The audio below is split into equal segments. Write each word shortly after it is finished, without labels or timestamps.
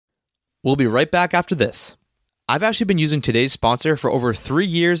We'll be right back after this. I've actually been using today's sponsor for over 3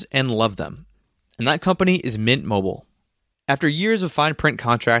 years and love them. And that company is Mint Mobile. After years of fine print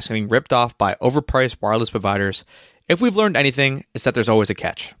contracts getting ripped off by overpriced wireless providers, if we've learned anything, it's that there's always a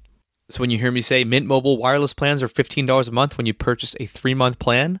catch. So when you hear me say Mint Mobile wireless plans are $15 a month when you purchase a 3-month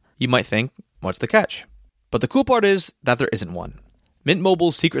plan, you might think, what's the catch? But the cool part is that there isn't one. Mint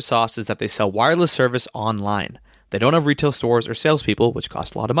Mobile's secret sauce is that they sell wireless service online. They don't have retail stores or salespeople, which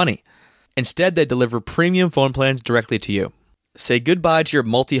cost a lot of money. Instead, they deliver premium phone plans directly to you. Say goodbye to your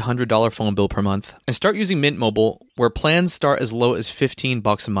multi-$100 phone bill per month and start using Mint Mobile, where plans start as low as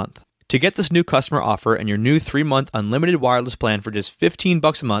 $15 a month. To get this new customer offer and your new 3-month unlimited wireless plan for just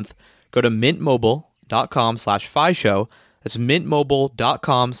 $15 a month, go to mintmobile.com/FiShow. That's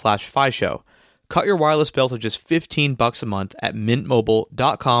mintmobile.com/FiShow. Cut your wireless bill to just $15 a month at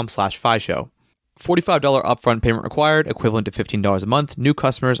mintmobile.com/FiShow. $45 upfront payment required, equivalent to $15 a month. New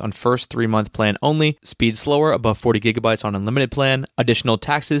customers on first 3-month plan only. Speed slower, above 40 gigabytes on unlimited plan. Additional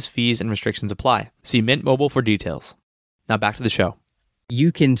taxes, fees, and restrictions apply. See Mint Mobile for details. Now back to the show.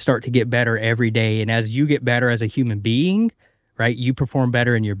 You can start to get better every day. And as you get better as a human being, right, you perform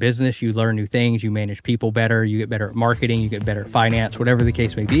better in your business. You learn new things. You manage people better. You get better at marketing. You get better at finance, whatever the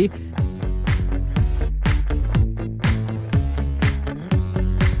case may be.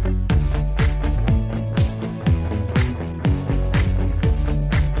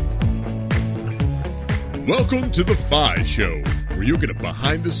 Welcome to The Fi Show, where you'll get a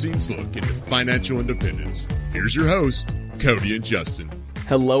behind-the-scenes look into financial independence. Here's your host, Cody and Justin.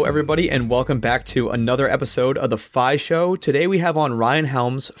 Hello, everybody, and welcome back to another episode of The Fi Show. Today we have on Ryan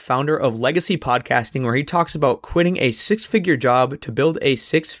Helms, founder of Legacy Podcasting, where he talks about quitting a 6-figure job to build a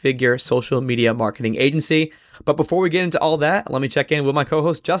 6-figure social media marketing agency. But before we get into all that, let me check in with my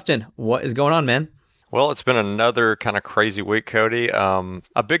co-host, Justin. What is going on, man? Well, it's been another kind of crazy week, Cody.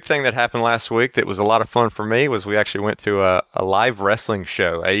 A big thing that happened last week that was a lot of fun for me was we actually went to a live wrestling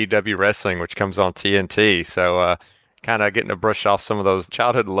show, AEW Wrestling, which comes on TNT. So kind of getting to brush off some of those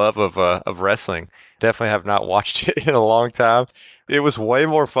childhood love of wrestling. Definitely have not watched it in a long time. It was way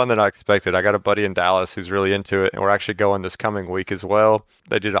more fun than I expected. I got a buddy in Dallas who's really into it, and we're actually going this coming week as well.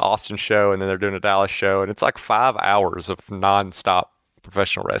 They did an Austin show, and then they're doing a Dallas show, and it's like 5 hours of nonstop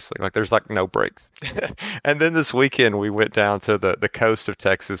professional wrestling. Like there's like no breaks. And then this weekend we went down to the coast of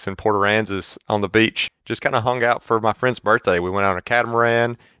Texas in Port Aransas on the beach, just kind of hung out for my friend's birthday. We went on a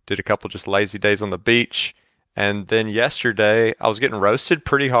catamaran, did a couple just lazy days on the beach. And then yesterday I was getting roasted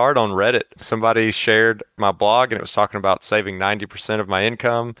pretty hard on Reddit. Somebody shared my blog and it was talking about saving 90% of my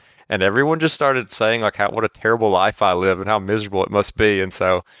income. And everyone just started saying like what a terrible life I live and how miserable it must be. And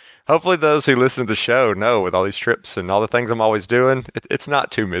so hopefully those who listen to the show know with all these trips and all the things I'm always doing, it's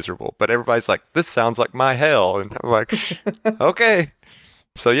not too miserable. But everybody's like, this sounds like my hell. And I'm like, okay.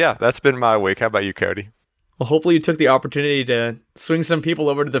 So yeah, that's been my week. How about you, Cody? Well, hopefully you took the opportunity to swing some people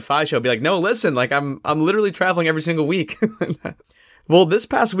over to the Fi Show. Be like, no, listen, like I'm literally traveling every single week. Well, this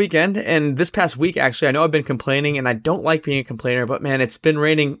past weekend and this past week, actually, I know I've been complaining and I don't like being a complainer, but man, it's been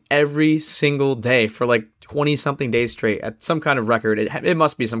raining every single day for like 20-something days straight at some kind of record. It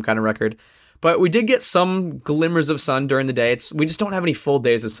must be some kind of record. But we did get some glimmers of sun during the day. We just don't have any full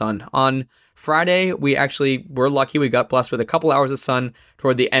days of sun. On Friday, we actually were lucky. We got blessed with a couple hours of sun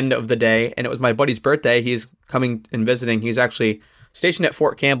toward the end of the day, and it was my buddy's birthday. He's coming and visiting. He's actually stationed at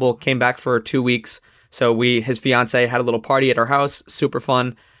Fort Campbell, came back for 2 weeks. So his fiance had a little party at our house, super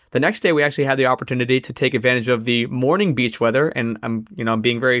fun. The next day, we actually had the opportunity to take advantage of the morning beach weather, and I'm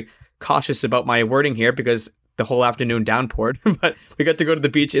being very cautious about my wording here because the whole afternoon downpoured, but we got to go to the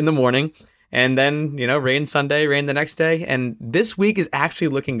beach in the morning, and then, rain Sunday, rain the next day, and this week is actually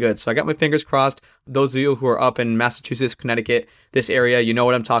looking good. So I got my fingers crossed. Those of you who are up in Massachusetts, Connecticut, this area, you know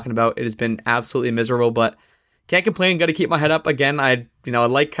what I'm talking about. It has been absolutely miserable, but can't complain. Got to keep my head up again. I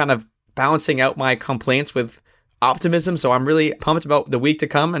like kind of balancing out my complaints with optimism. So I'm really pumped about the week to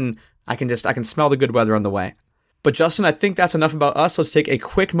come, and I can smell the good weather on the way. But Justin, I think that's enough about us. Let's take a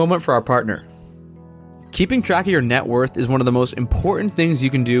quick moment for our partner. Keeping track of your net worth is one of the most important things you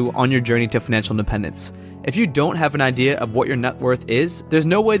can do on your journey to financial independence. If you don't have an idea of what your net worth is, there's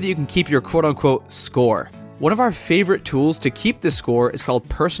no way that you can keep your quote-unquote score. One of our favorite tools to keep this score is called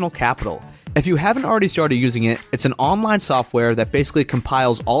Personal Capital. If you haven't already started using it, it's an online software that basically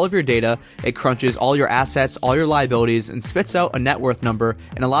compiles all of your data, it crunches all your assets, all your liabilities, and spits out a net worth number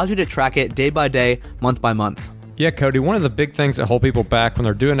and allows you to track it day by day, month by month. Yeah, Cody, one of the big things that hold people back when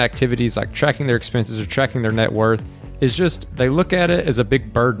they're doing activities like tracking their expenses or tracking their net worth is just they look at it as a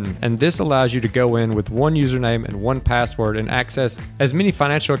big burden, and this allows you to go in with one username and one password and access as many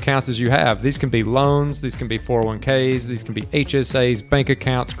financial accounts as you have. These can be loans, these can be 401ks, these can be HSAs, bank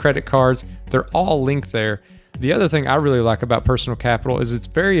accounts, credit cards. They're all linked there. The other thing I really like about Personal Capital is it's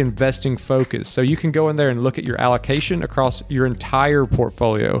very investing focused. So you can go in there and look at your allocation across your entire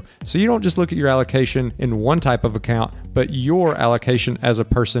portfolio. So you don't just look at your allocation in one type of account, but your allocation as a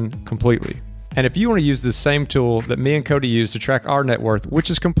person completely. And if you want to use the same tool that me and Cody use to track our net worth, which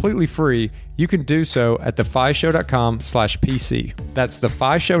is completely free, you can do so at thefishow.com/PC. That's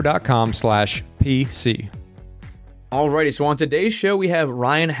thefishow.com/PC. Alrighty, so on today's show, we have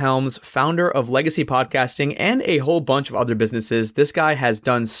Ryan Helms, founder of Legacy Podcasting and a whole bunch of other businesses. This guy has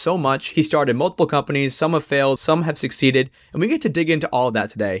done so much. He started multiple companies, some have failed, some have succeeded, and we get to dig into all of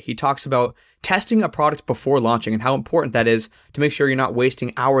that today. He talks about testing a product before launching and how important that is to make sure you're not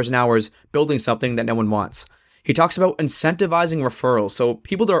wasting hours and hours building something that no one wants. He talks about incentivizing referrals. So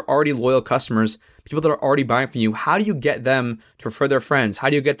people that are already loyal customers, people that are already buying from you, how do you get them to refer their friends? How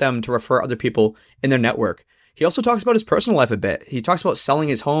do you get them to refer other people in their network? He also talks about his personal life a bit. He talks about selling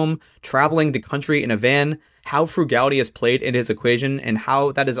his home, traveling the country in a van, how frugality has played into his equation, and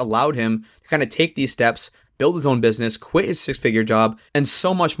how that has allowed him to kind of take these steps, build his own business, quit his six-figure job, and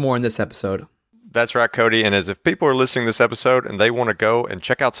so much more in this episode. That's right, Cody. And as if people are listening to this episode and they want to go and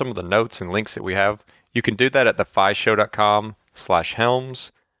check out some of the notes and links that we have, you can do that at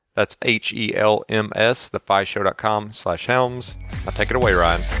thefishow.com/Helms. That's HELMS, thefishow.com/Helms. Now take it away,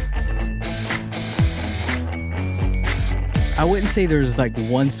 Ryan. I wouldn't say there's like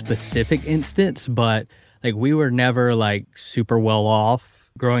one specific instance, but like we were never like super well off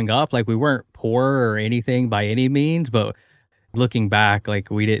growing up. Like we weren't poor or anything by any means, but looking back,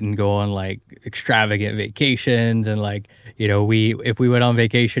 like we didn't go on like extravagant vacations and like, you know, if we went on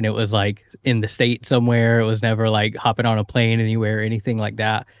vacation, it was like in the state somewhere. It was never like hopping on a plane anywhere or anything like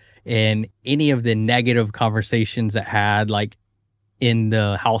that. And any of the negative conversations that had like in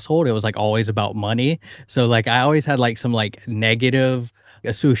the household, it was like always about money. So like I always had like some like negative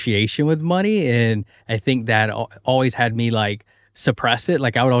association with money, and I think that always had me like suppress it.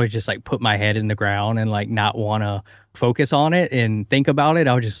 Like I would always just like put my head in the ground and like not want to focus on it and think about it.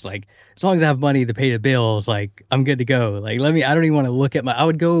 I would just like, as long as I have money to pay the bills, like I'm good to go. Like I don't even want to look at I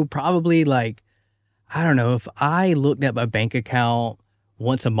would go probably like, I don't know, if I looked at my bank account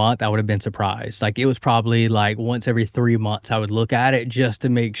once a month, I would have been surprised. Like it was probably like once every 3 months I would look at it just to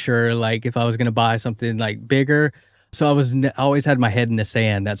make sure like if I was going to buy something like bigger. So I always had my head in the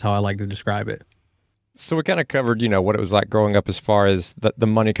sand. That's how I like to describe it. So we kind of covered, what it was like growing up as far as the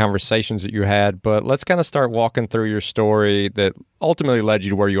money conversations that you had, but let's kind of start walking through your story that ultimately led you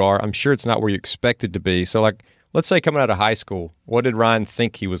to where you are. I'm sure it's not where you expected to be. So like, let's say coming out of high school, what did Ryan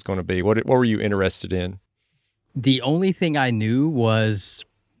think he was going to be? What were you interested in? The only thing I knew was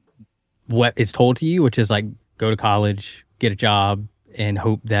what is told to you, which is like go to college, get a job, and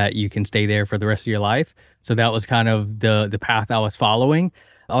hope that you can stay there for the rest of your life. So that was kind of the path I was following.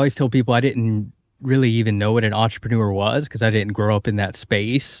 I always tell people I didn't really even know what an entrepreneur was because I didn't grow up in that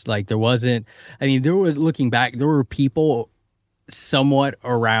space. Like looking back, there were people somewhat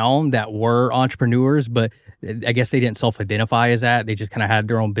around that were entrepreneurs, but I guess they didn't self-identify as that. They just kind of had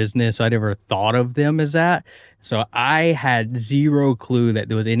their own business. So I never thought of them as that. So I had zero clue that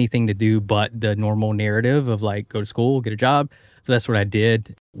there was anything to do but the normal narrative of like go to school, get a job. So that's what I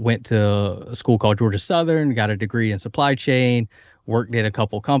did. Went to a school called Georgia Southern, got a degree in supply chain, worked at a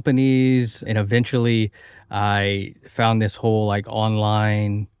couple companies, and eventually I found this whole like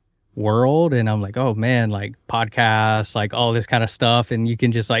online world, and I'm like, oh man, like podcasts, like all this kind of stuff, and you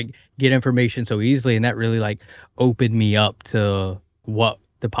can just like get information so easily, and that really like opened me up to what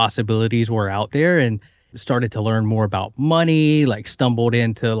the possibilities were out there, and started to learn more about money, like stumbled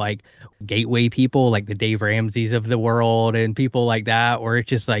into like gateway people like the Dave Ramseys of the world and people like that, where it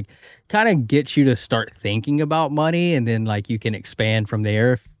just like kind of gets you to start thinking about money, and then like you can expand from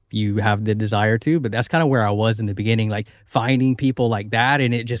there if you have the desire to. But that's kind of where I was in the beginning, like finding people like that,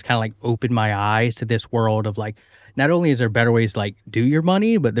 and it just kind of like opened my eyes to this world of like, not only is there better ways to like do your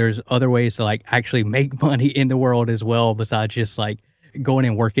money, but there's other ways to like actually make money in the world as well, besides just like going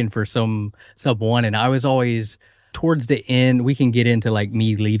and working for someone. And I was always towards the end, we can get into like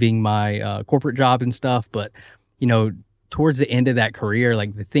me leaving my corporate job and stuff, but towards the end of that career,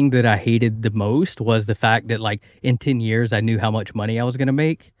 like the thing that I hated the most was the fact that like in 10 years, I knew how much money I was going to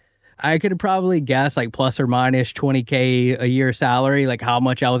make. I could probably guess like plus or minus 20K a year salary, like how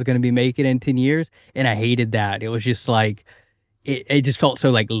much I was going to be making in 10 years. And I hated that. It was just like, it just felt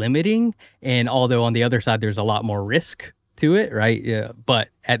so like limiting. And although on the other side, there's a lot more risk to it, right? Yeah. But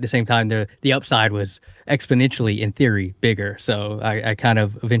at the same time, the upside was exponentially, in theory, bigger. So I kind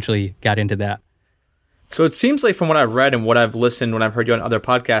of eventually got into that. So it seems like from what I've read and what I've listened when I've heard you on other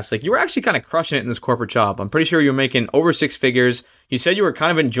podcasts, like you were actually kind of crushing it in this corporate job. I'm pretty sure you were making over 6 figures. You said you were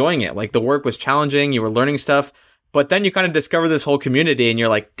kind of enjoying it. Like the work was challenging, you were learning stuff, but then you kind of discover this whole community and you're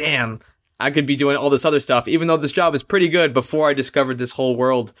like, damn, I could be doing all this other stuff, even though this job is pretty good before I discovered this whole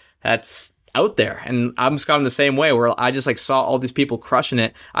world that's out there. And I'm just kind of the same way where I just like saw all these people crushing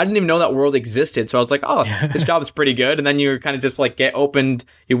it. I didn't even know that world existed. So I was like, oh, this job is pretty good. And then you kind of just like get opened,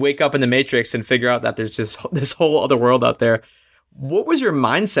 you wake up in the matrix and figure out that there's just this whole other world out there. What was your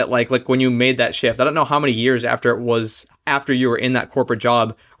mindset like when you made that shift? I don't know how many years after you were in that corporate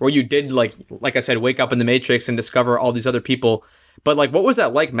job where you did like I said, wake up in the matrix and discover all these other people. But like, what was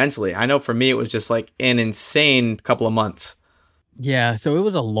that like mentally? I know for me, it was just like an insane couple of months. Yeah, so it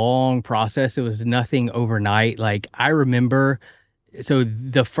was a long process. It was nothing overnight. Like I remember, so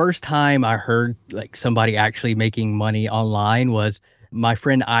the first time I heard like somebody actually making money online was my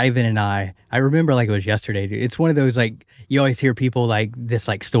friend Ivan and I remember like it was yesterday. Dude. It's one of those like, you always hear people like this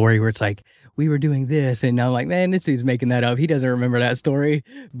like story where it's like, we were doing this and I'm like, man, this dude's making that up. He doesn't remember that story.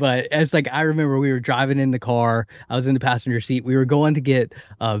 But it's like, I remember we were driving in the car. I was in the passenger seat. We were going to get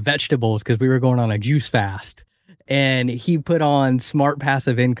vegetables because we were going on a juice fast. And he put on Smart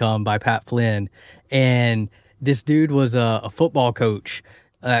Passive Income by Pat Flynn. And this dude was a football coach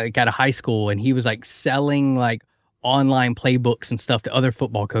at a high school. And he was like selling like online playbooks and stuff to other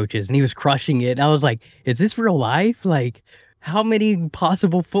football coaches. And he was crushing it. And I was like, is this real life? Like, how many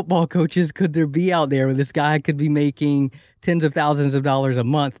possible football coaches could there be out there where this guy could be making tens of thousands of dollars a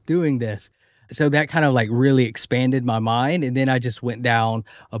month doing this? So that kind of like really expanded my mind. And then I just went down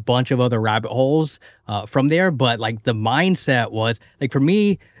a bunch of other rabbit holes from there. But like the mindset was like, for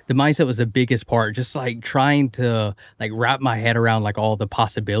me, the mindset was the biggest part, just like trying to like wrap my head around like all the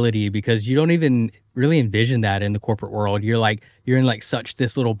possibility, because you don't even really envision that in the corporate world. You're in like such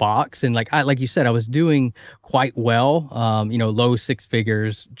this little box. And like you said, I was doing quite well, low 6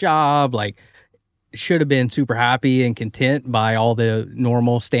 figures job, like should have been super happy and content by all the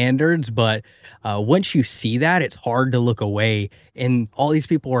normal standards. But once you see that, it's hard to look away. And all these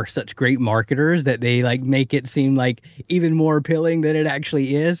people are such great marketers that they like make it seem like even more appealing than it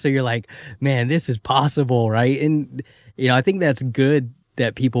actually is. So you're like, man, this is possible, right? And, I think that's good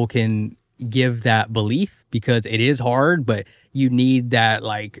that people can give that belief, because it is hard, but you need that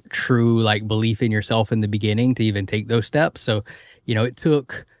like true like belief in yourself in the beginning to even take those steps. So, it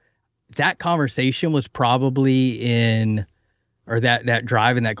took... that conversation was probably that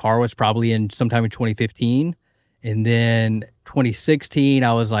drive in that car was probably in sometime in 2015. And then 2016,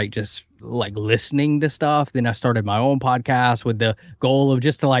 I was like, just like listening to stuff. Then I started my own podcast with the goal of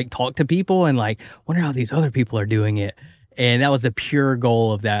just to like talk to people and like wonder how these other people are doing it. And that was the pure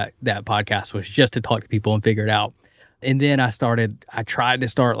goal of that podcast, was just to talk to people and figure it out. And then I tried to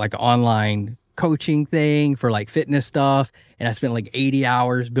start like an online coaching thing for like fitness stuff. And I spent like 80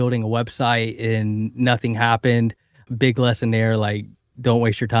 hours building a website and nothing happened. Big lesson there. Like, don't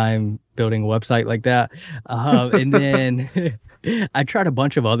waste your time building a website like that. And then I tried a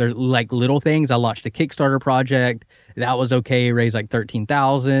bunch of other like little things. I launched a Kickstarter project. That was okay. Raised like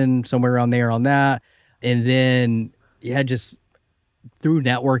 13,000, somewhere around there on that. And then, just through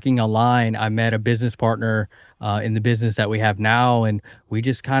networking online, I met a business partner in the business that we have now. And we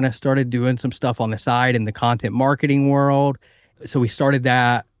just kind of started doing some stuff on the side in the content marketing world. So we started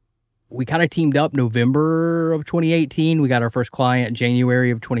that. We kind of teamed up November of 2018. We got our first client January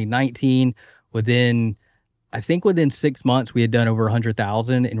of 2019. Within 6 months, we had done over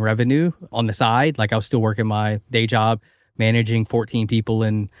 100,000 in revenue on the side. Like I was still working my day job, managing 14 people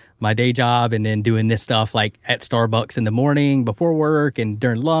in my day job, and then doing this stuff like at Starbucks in the morning before work and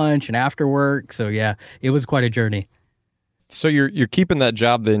during lunch and after work. So yeah, it was quite a journey. So you're keeping that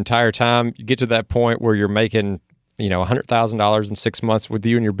job the entire time. You get to that point where you're making, $100,000 in 6 months with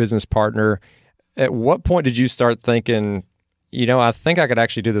you and your business partner. At what point did you start thinking, I think I could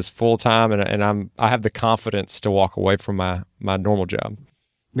actually do this full time, and I have the confidence to walk away from my normal job?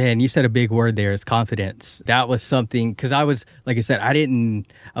 Man, you said a big word there, is confidence. That was something, because I was, like I said, I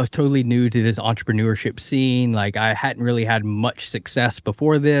was totally new to this entrepreneurship scene. Like I hadn't really had much success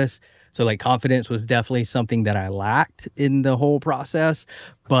before this. So like confidence was definitely something that I lacked in the whole process.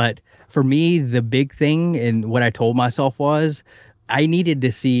 But for me, the big thing and what I told myself was I needed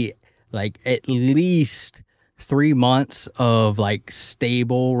to see like at least 3 months of like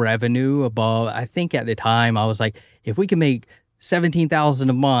stable revenue above. I think at the time I was like, if we can make $17,000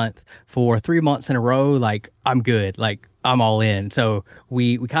 a month for 3 months in a row, like I'm good. Like I'm all in. So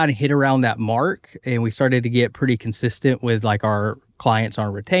we kind of hit around that mark, and we started to get pretty consistent with like our clients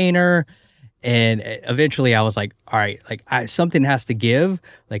on retainer. And eventually I was like, all right, like something has to give.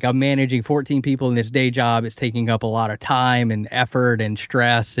 Like I'm managing 14 people in this day job. It's taking up a lot of time and effort and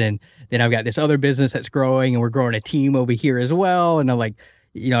stress. And then I've got this other business that's growing, and we're growing a team over here as well. And I'm like,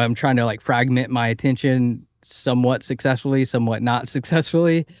 I'm trying to like fragment my attention somewhat successfully, somewhat not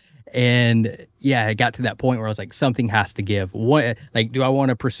successfully. And yeah, it got to that point where I was like, something has to give. What, like, do I want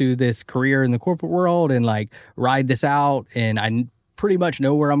to pursue this career in the corporate world and like ride this out? And I pretty much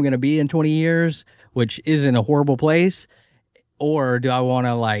know where I'm going to be in 20 years, which isn't a horrible place. Or do I want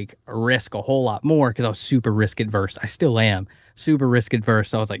to like risk a whole lot more? Because I was super risk adverse. I still am super risk adverse.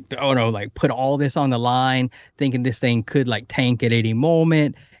 So I was like, oh no, like put all this on the line, thinking this thing could like tank at any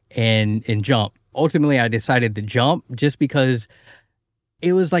moment and jump. Ultimately, I decided to jump just because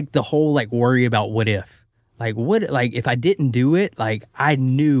it was like the whole like worry about what if. Like if I didn't do it, like I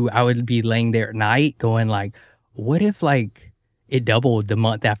knew I would be laying there at night going like, what if like it doubled the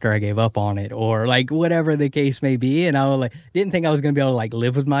month after I gave up on it, or like whatever the case may be. And I was like, didn't think I was going to be able to like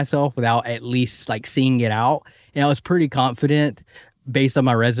live with myself without at least like seeing it out. And I was pretty confident based on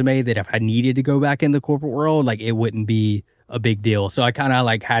my resume that if I needed to go back in the corporate world, like it wouldn't be a big deal. So I kind of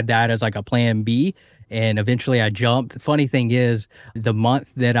like had that as like a plan B, and eventually I jumped. The funny thing is the month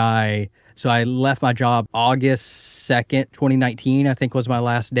that I left my job August 2nd, 2019, I think was my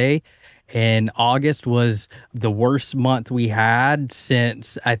last day. And August was the worst month we had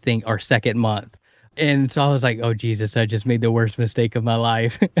since I think our second month. And so I was like, oh Jesus, I just made the worst mistake of my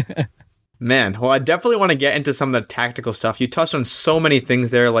life. Man, well, I definitely want to get into some of the tactical stuff. You touched on so many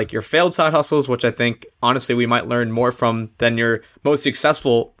things there, like your failed side hustles, which I think, honestly, we might learn more from than your most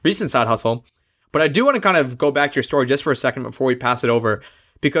successful recent side hustle. But I do want to kind of go back to your story just for a second before we pass it over,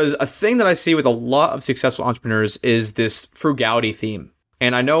 because a thing that I see with a lot of successful entrepreneurs is this frugality theme.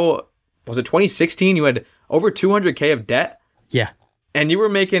 And I know, was it 2016? You had over 200K of debt? Yeah. And you were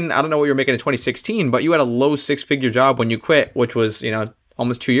making, I don't know what you were making in 2016, but you had a low six-figure job when you quit, which was,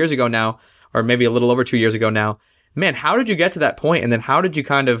 almost 2 years ago now, or maybe a little over 2 years ago now. Man, how did you get to that point? And then how did you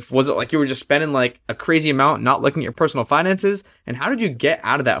was it like you were just spending like a crazy amount, not looking at your personal finances? And how did you get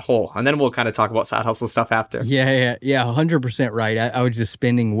out of that hole? And then we'll kind of talk about side hustle stuff after. Yeah, 100% right. I was just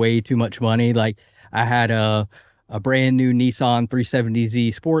spending way too much money. Like I had a brand new Nissan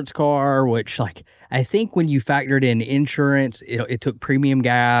 370Z sports car, which like, I think when you factored in insurance, it took premium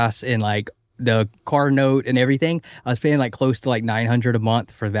gas and like the car note and everything, I was paying like close to like $900 a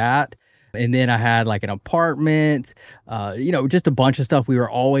month for that. And then I had like an apartment, just a bunch of stuff. We were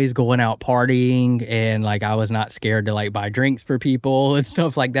always going out partying, and like I was not scared to like buy drinks for people and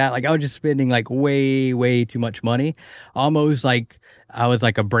stuff like that. Like I was just spending like way, way too much money. Almost like I was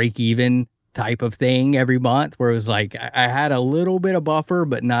like a break even type of thing every month, where it was like I had a little bit of buffer,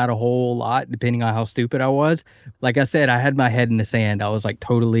 but not a whole lot, depending on how stupid I was. Like I said, I had my head in the sand. I was like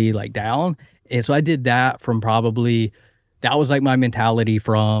totally like down. And so I did that that was like my mentality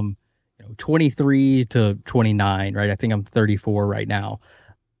from 23 to 29, right? I think I'm 34 right now.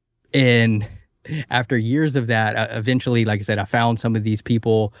 And after years of that, eventually, like I said, I found some of these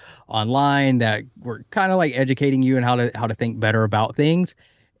people online that were kind of like educating you on how to think better about things.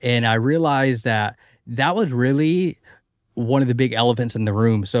 And I realized that was really one of the big elephants in the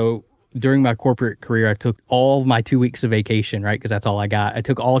room. So during my corporate career, I took all of my 2 weeks of vacation, right? Because that's all I got. I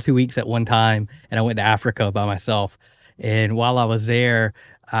took all 2 weeks at one time, and I went to Africa by myself. And while I was there,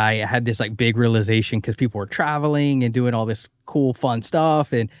 I had this like big realization, because people were traveling and doing all this cool, fun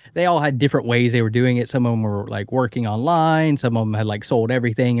stuff, and they all had different ways they were doing it. Some of them were like working online. Some of them had like sold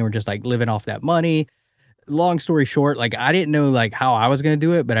everything and were just like living off that money. Long story short, like I didn't know like how I was going to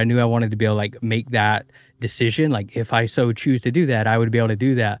do it, but I knew I wanted to be able to like make that decision. Like if I so choose to do that, I would be able to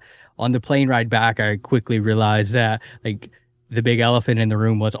do that. On the plane ride back, I quickly realized that like the big elephant in the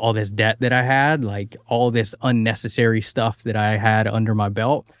room was all this debt that I had, like all this unnecessary stuff that I had under my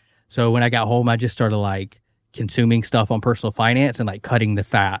belt. So when I got home, I just started like consuming stuff on personal finance and like cutting the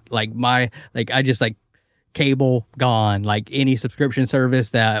fat. I just like cable gone, like any subscription service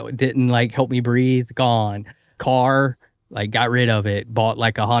that didn't like help me breathe, gone. Car, like got rid of it, bought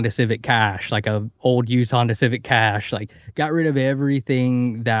like a Honda Civic Cash, like a old used Honda Civic Cash, like got rid of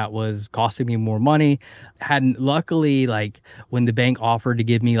everything that was costing me more money. Luckily, like when the bank offered to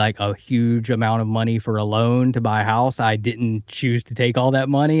give me like a huge amount of money for a loan to buy a house, I didn't choose to take all that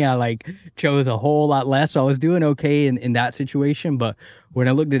money. I like chose a whole lot less. So I was doing okay in that situation. But when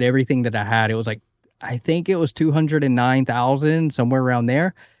I looked at everything that I had, it was like, I think it was 209,000, somewhere around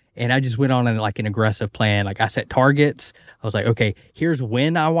there. And I just went on like an aggressive plan. Like I set targets. I was like, okay, here's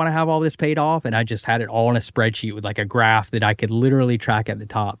when I want to have all this paid off. And I just had it all in a spreadsheet with like a graph that I could literally track at the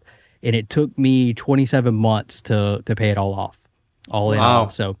top. And it took me 27 months to pay it all off, all in all.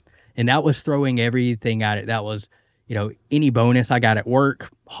 So, and that was throwing everything at it. That was, any bonus I got at work,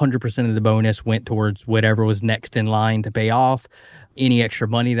 100% of the bonus went towards whatever was next in line to pay off. Any extra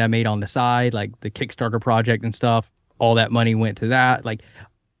money that I made on the side, like the Kickstarter project and stuff, all that money went to that. Like,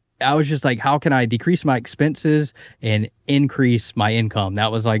 I was just like, how can I decrease my expenses and increase my income?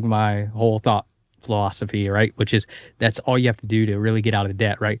 That was like my whole thought philosophy, right? Which is, that's all you have to do to really get out of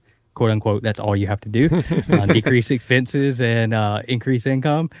debt, right? Quote unquote, that's all you have to do. Decrease expenses and increase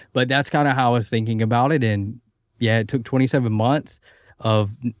income. But that's kind of how I was thinking about it. And yeah, it took 27 months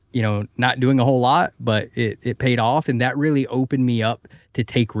of, not doing a whole lot, but it paid off. And that really opened me up to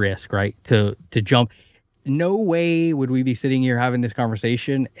take risk, right? To jump. No way would we be sitting here having this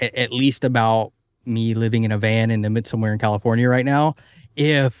conversation, at least about me living in a van in the mid somewhere in California right now,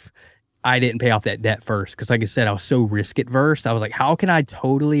 if I didn't pay off that debt first. Because like I said, I was so risk adverse. I was like, how can I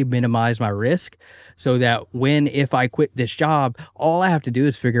totally minimize my risk so that if I quit this job, all I have to do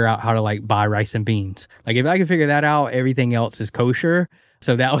is figure out how to like buy rice and beans. Like if I can figure that out, everything else is kosher.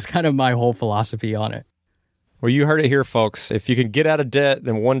 So that was kind of my whole philosophy on it. Well, you heard it here, folks. If you can get out of debt,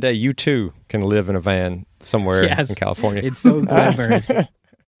 then one day you too can live in a van somewhere in California. It's so glamorous.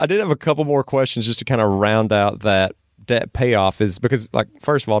 I did have a couple more questions just to kind of round out that debt payoff, is because, like,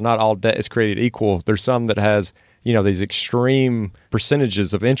 first of all, not all debt is created equal. There's some that has, these extreme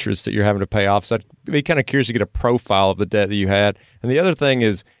percentages of interest that you're having to pay off. So I'd be kind of curious to get a profile of the debt that you had. And the other thing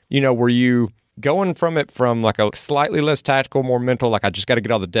is, were you going from like a slightly less tactical, more mental, like I just got to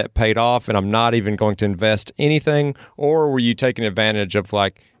get all the debt paid off and I'm not even going to invest anything? Or were you taking advantage of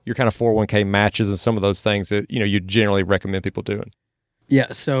like your kind of 401k matches and some of those things that, you generally recommend people doing?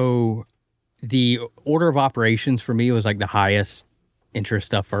 Yeah. So the order of operations for me was like the highest interest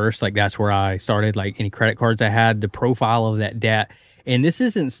stuff first. Like that's where I started, like any credit cards I had, the profile of that debt. And this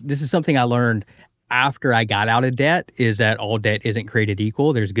is something I learned after I got out of debt, is that all debt isn't created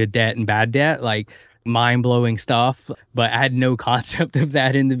equal. There's good debt and bad debt, like mind-blowing stuff. But I had no concept of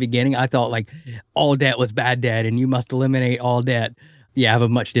that in the beginning. I thought like all debt was bad debt and you must eliminate all debt. Yeah, I have a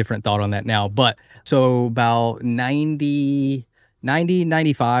much different thought on that now. But so about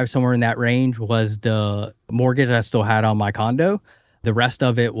 95, somewhere in that range was the mortgage I still had on my condo. The rest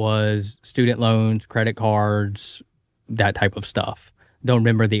of it was student loans, credit cards, that type of stuff. Don't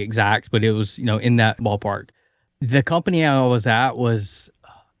remember the exacts, but it was, in that ballpark. The company I was at was,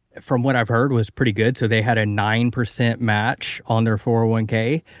 from what I've heard, was pretty good. So they had a 9% match on their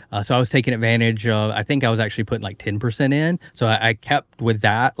 401k. So I was taking advantage of, I think I was actually putting like 10% in. So I kept with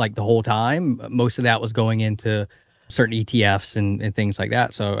that like the whole time. Most of that was going into certain ETFs and things like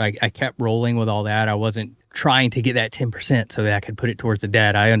that. So I kept rolling with all that. I wasn't trying to get that 10% so that I could put it towards the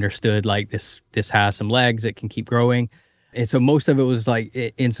debt. I understood like this has some legs, it can keep growing. And so most of it was like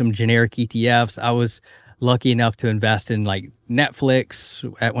in some generic ETFs. I was lucky enough to invest in like Netflix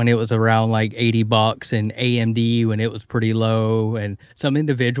when it was around like $80 and AMD when it was pretty low, and some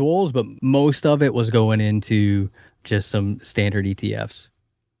individuals, but most of it was going into just some standard ETFs.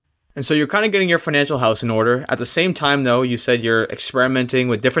 And so you're kind of getting your financial house in order. At the same time, though, you said you're experimenting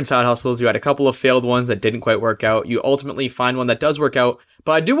with different side hustles. You had a couple of failed ones that didn't quite work out. You ultimately find one that does work out.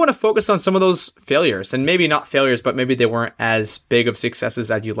 But I do want to focus on some of those failures. And maybe not failures, but maybe they weren't as big of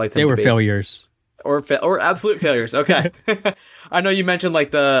successes as you'd like them to be. They were failures. Or absolute failures. Okay. I know you mentioned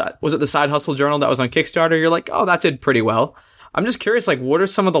like was it the side hustle journal that was on Kickstarter? You're like, oh, that did pretty well. I'm just curious, like, what are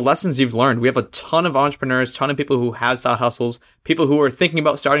some of the lessons you've learned? We have a ton of entrepreneurs, ton of people who have side hustles, people who are thinking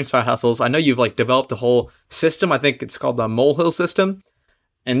about starting side hustles. I know you've like developed a whole system. I think it's called the Molehill system.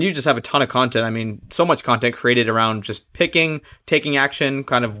 And you just have a ton of content. I mean, so much content created around just picking, taking action,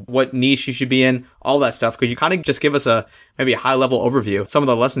 kind of what niche you should be in, all that stuff. Could you kind of just give us maybe a high level overview of some of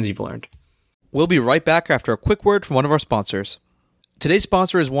the lessons you've learned? We'll be right back after a quick word from one of our sponsors. Today's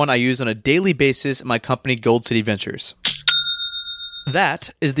sponsor is one I use on a daily basis at my company, Gold City Ventures. That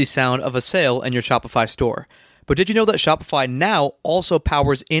is the sound of a sale in your Shopify store. But did you know that Shopify now also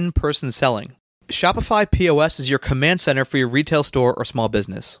powers in-person selling? Shopify POS is your command center for your retail store or small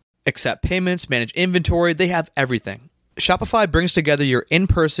business. Accept payments, manage inventory, they have everything. Shopify brings together your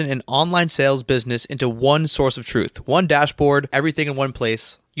in-person and online sales business into one source of truth, one dashboard, everything in one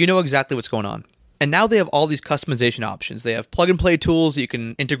place. You know exactly what's going on. And now they have all these customization options. They have plug-and-play tools that you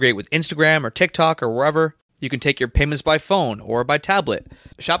can integrate with Instagram or TikTok or wherever. You can take your payments by phone or by tablet.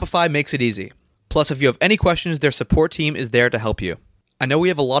 Shopify makes it easy. Plus, if you have any questions, their support team is there to help you. I know we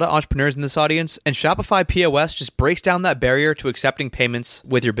have a lot of entrepreneurs in this audience, and Shopify POS just breaks down that barrier to accepting payments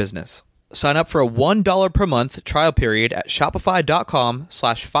with your business. Sign up for a $1 per month trial period at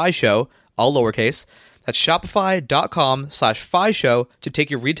shopify.com/FIShow, all lowercase. That's shopify.com/FIShow to take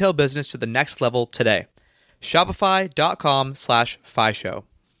your retail business to the next level today. Shopify.com/FIShow.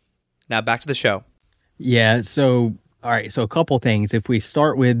 Now back to the show. Yeah. So, all right. So a couple things. If we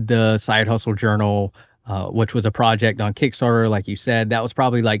start with the Side Hustle Journal, which was a project on Kickstarter, like you said, that was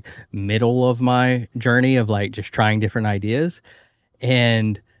probably like middle of my journey of like just trying different ideas.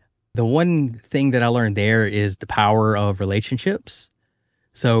 And the one thing that I learned there is the power of relationships.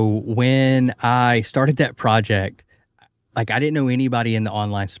 So when I started that project, like I didn't know anybody in the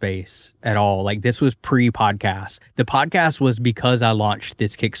online space at all. Like this was pre-podcast. The podcast was because I launched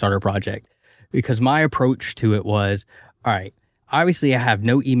this Kickstarter project, because my approach to it was, all right, obviously I have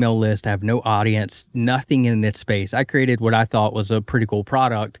no email list, I have no audience, nothing in this space. I created what I thought was a pretty cool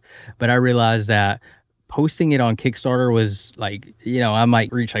product, but I realized that posting it on Kickstarter was like, I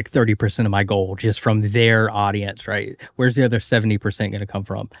might reach like 30% of my goal just from their audience, right? Where's the other 70% going to come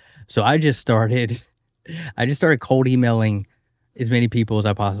from? So I just started cold emailing as many people as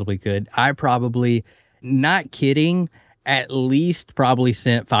I possibly could. I probably, not kidding, at least probably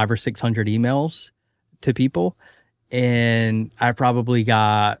sent 500 or 600 emails to people. And I probably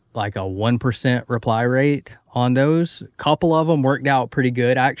got like a 1% reply rate on those. A couple of them worked out pretty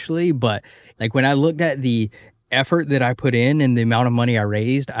good actually, but like when I looked at the effort that I put in and the amount of money I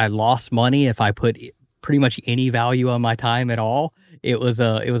raised, I lost money if I put pretty much any value on my time at all. It was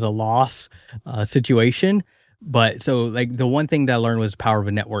a loss situation. But so like the one thing that I learned was the power of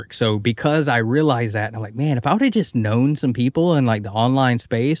a network. So because I realized that, I'm like, man, if I would have just known some people in like the online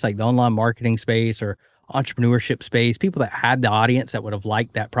space, like the online marketing space or entrepreneurship space, people that had the audience that would have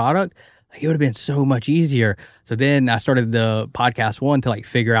liked that product, like it would have been so much easier. So then I started the podcast, one, to like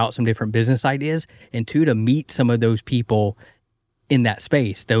figure out some different business ideas, and two, to meet some of those people in that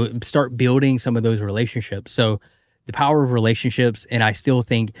space, to start building some of those relationships. So the power of relationships, and I still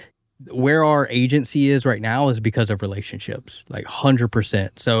think where our agency is right now is because of relationships, like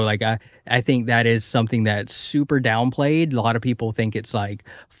 100%. So like I think that is something that's super downplayed. A lot of people think it's like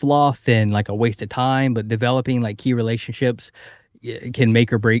fluff and like a waste of time, but developing like key relationships can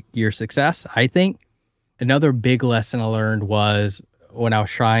make or break your success, I think. Another big lesson I learned was when I was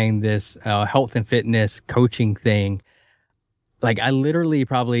trying this health and fitness coaching thing. Like I literally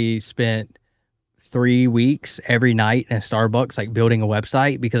probably spent 3 weeks every night in a Starbucks, like building a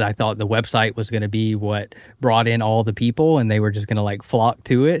website, because I thought the website was going to be what brought in all the people and they were just going to like flock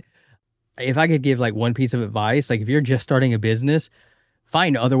to it. If I could give like one piece of advice, like if you're just starting a business,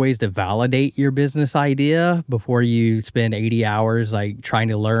 find other ways to validate your business idea before you spend 80 hours like trying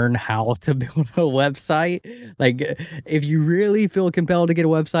to learn how to build a website. Like if you really feel compelled to get a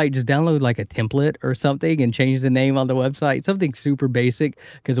website, just download like a template or something and change the name on the website, something super basic,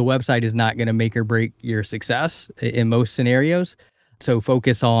 because a website is not going to make or break your success in most scenarios. So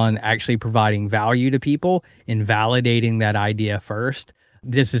focus on actually providing value to people and validating that idea first.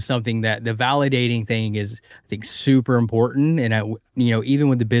 This is something that the validating thing is, I think, super important. And, even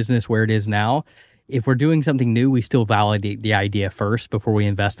with the business where it is now, if we're doing something new, we still validate the idea first before we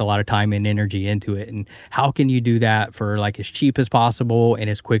invest a lot of time and energy into it. And how can you do that for like as cheap as possible and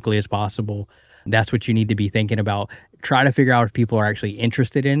as quickly as possible? That's what you need to be thinking about. Try to figure out if people are actually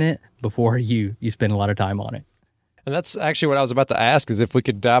interested in it before you spend a lot of time on it. And that's actually what I was about to ask, is if we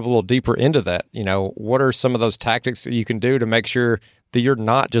could dive a little deeper into that. What are some of those tactics that you can do to make sure that you're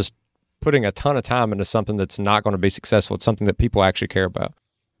not just putting a ton of time into something that's not going to be successful? It's something that people actually care about.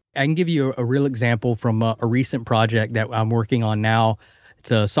 I can give you a real example from a recent project that I'm working on now.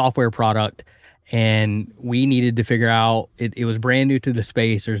 It's a software product, and we needed to figure out, it was brand new to the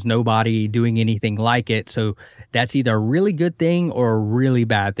space. There's nobody doing anything like it. So that's either a really good thing or a really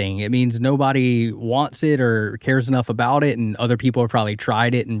bad thing. It means nobody wants it or cares enough about it, and other people have probably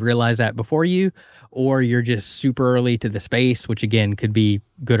tried it and realized that before you, or you're just super early to the space, which again could be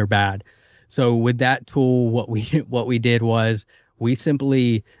good or bad. So with that tool, what we did was we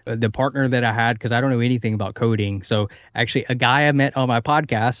simply, the partner that I had, because I don't know anything about coding. So actually a guy I met on my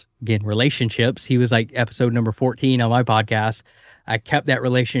podcast, again, relationships, he was like episode number 14 on my podcast. I kept that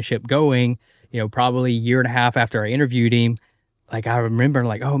relationship going, probably a year and a half after I interviewed him. Like I remember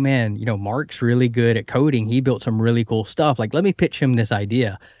like, oh man, Mark's really good at coding. He built some really cool stuff. Like, let me pitch him this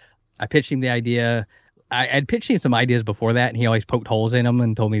idea. I pitched him the idea. I'd pitched him some ideas before that, and he always poked holes in them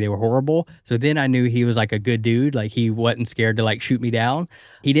and told me they were horrible. So then I knew he was like a good dude. Like he wasn't scared to like shoot me down.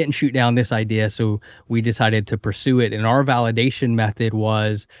 He didn't shoot down this idea. So we decided to pursue it. And our validation method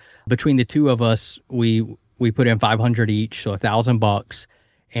was, between the two of us, we We put in 500 each, so $1,000,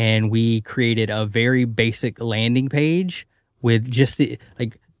 and we created a very basic landing page with just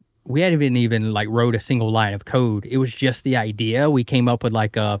we hadn't even wrote a single line of code. It was just the idea. We came up with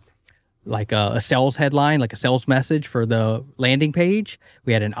like a sales headline, like a sales message for the landing page.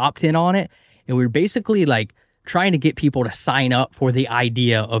 We had an opt-in on it, and we were basically like trying to get people to sign up for the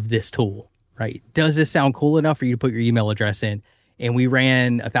idea of this tool, right? Does this sound cool enough for you to put your email address in? And we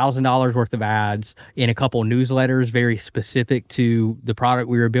ran $1,000 worth of ads in a couple newsletters very specific to the product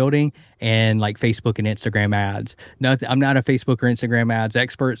we were building, and like Facebook and Instagram ads. I'm not a Facebook or Instagram ads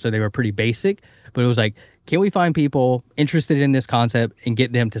expert, so they were pretty basic, but it was like, can we find people interested in this concept and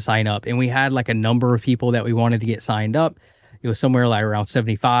get them to sign up? And we had like a number of people that we wanted to get signed up. It was somewhere like around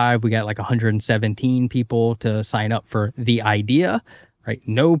 75. We got like 117 people to sign up for the idea, right?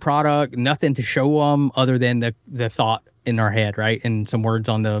 No product, nothing to show them other than the thought in our head, right? And some words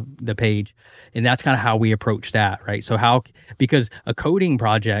on the page. And that's kind of how we approach that, right? So because a coding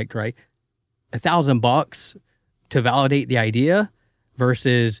project, right? $1,000 to validate the idea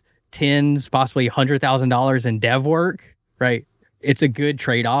versus tens, possibly $100,000 in dev work, right? It's a good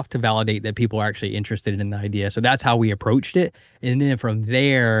trade-off to validate that people are actually interested in the idea. So that's how we approached it. And then from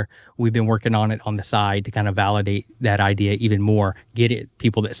there, we've been working on it on the side to kind of validate that idea even more, get it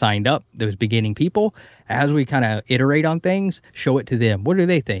people that signed up, those beginning people. As we kind of iterate on things, show it to them. What do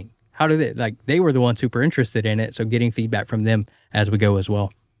they think? How do they were the ones super interested in it. So getting feedback from them as we go as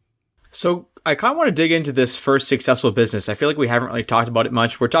well. So I kind of want to dig into this first successful business. I feel like we haven't really talked about it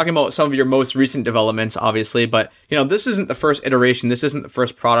much. We're talking about some of your most recent developments, obviously, but this isn't the first iteration. This isn't the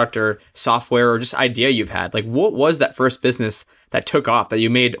first product or software or just idea you've had. Like, what was that first business that took off, that you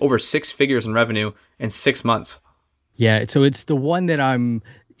made over 6 figures in revenue in 6 months? Yeah, so it's the one that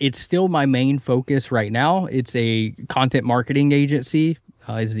it's still my main focus right now. It's a content marketing agency.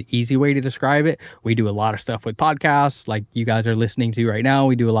 Is the easy way to describe it. We do a lot of stuff with podcasts like you guys are listening to right now.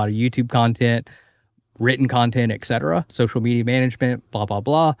 We do a lot of YouTube content, written content, etc., social media management, blah, blah,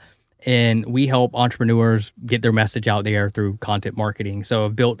 blah. And we help entrepreneurs get their message out there through content marketing. So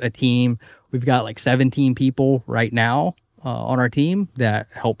I've built a team. We've got like 17 people right now on our team that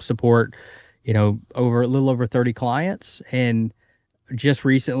help support, a little over 30 clients. And just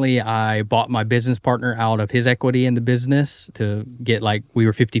recently, I bought my business partner out of his equity in the business to get we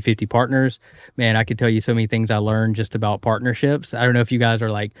were 50-50 partners. Man, I could tell you so many things I learned just about partnerships. I don't know if you guys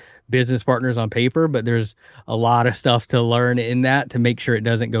are like business partners on paper, but there's a lot of stuff to learn in that to make sure it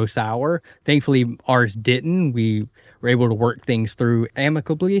doesn't go sour. Thankfully, ours didn't. We were able to work things through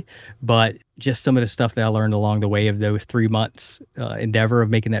amicably, but just some of the stuff that I learned along the way of those 3 months endeavor of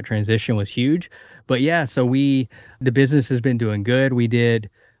making that transition was huge. But yeah, so the business has been doing good. We did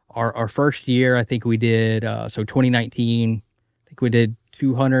our first year, I think we did, 2019, I think we did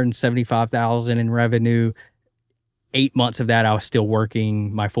 275,000 in revenue. 8 months of that, I was still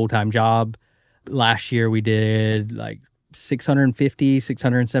working my full-time job. Last year, we did like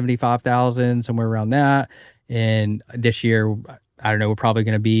 675,000, somewhere around that. And this year, I don't know, we're probably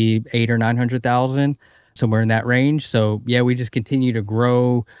going to be 800,000 or 900,000, somewhere in that range. So yeah, we just continue to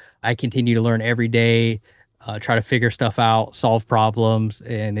grow. I continue to learn every day, try to figure stuff out, solve problems,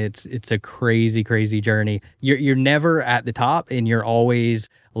 and it's a crazy, crazy journey. You're never at the top, and you're always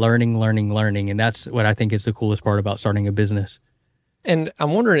learning, and that's what I think is the coolest part about starting a business. And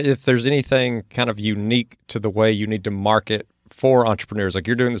I'm wondering if there's anything kind of unique to the way you need to market for entrepreneurs. Like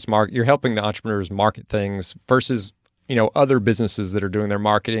you're doing this you're helping the entrepreneurs market things versus other businesses that are doing their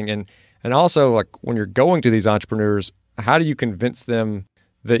marketing, and also like when you're going to these entrepreneurs, how do you convince them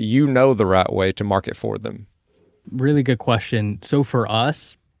that the right way to market for them? Really good question. So for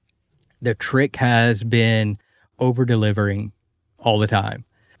us, the trick has been over-delivering all the time,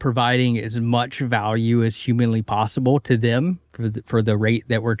 providing as much value as humanly possible to them for the rate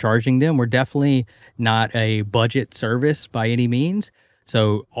that we're charging them. We're definitely not a budget service by any means.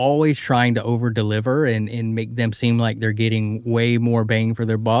 So always trying to over-deliver and make them seem like they're getting way more bang for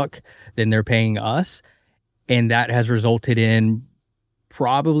their buck than they're paying us. And that has resulted in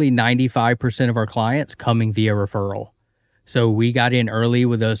probably 95% of our clients coming via referral. So we got in early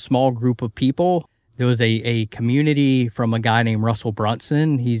with a small group of people. There was a community from a guy named Russell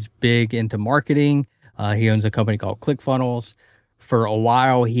Brunson. He's big into marketing. He owns a company called ClickFunnels. For a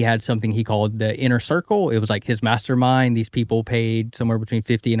while, he had something he called the Inner Circle. It was like his mastermind. These people paid somewhere between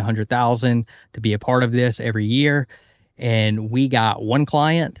 50 and 100,000 to be a part of this every year. And we got one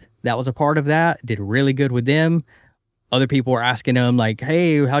client that was a part of that, did really good with them. Other people were asking them like,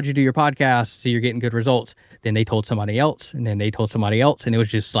 hey, how'd you do your podcast? So you're getting good results. Then they told somebody else, and then they told somebody else. And it was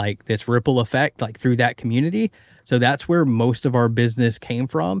just like this ripple effect, like through that community. So that's where most of our business came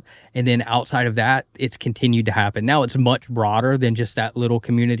from. And then outside of that, it's continued to happen. Now it's much broader than just that little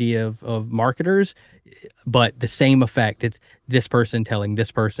community of marketers, but the same effect. It's this person telling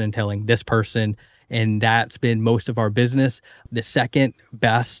this person telling this person. And that's been most of our business. The second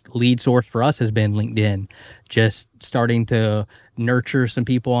best lead source for us has been LinkedIn. Just starting to nurture some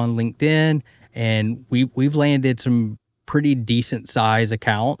people on LinkedIn. And we've landed some pretty decent size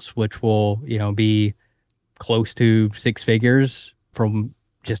accounts, which will, be close to 6 figures from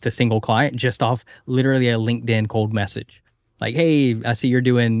just a single client, just off literally a LinkedIn cold message. Like, hey, I see you're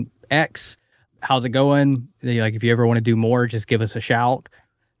doing X. How's it going? Like, if you ever want to do more, just give us a shout.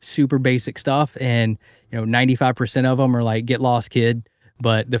 Super basic stuff. And, 95% of them are like, get lost, kid.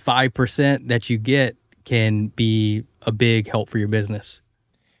 But the 5% that you get can be a big help for your business.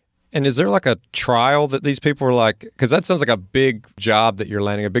 And is there like a trial that these people are like, because that sounds like a big job that you're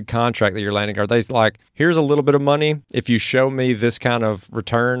landing, a big contract that you're landing. Are they like, here's a little bit of money. If you show me this kind of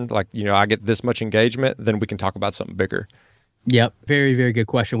return, like, I get this much engagement, then we can talk about something bigger? Yep. Very, very good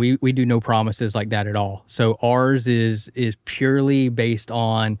question. We do no promises like that at all. So ours is purely based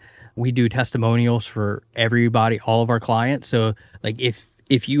on, we do testimonials for everybody, all of our clients. So like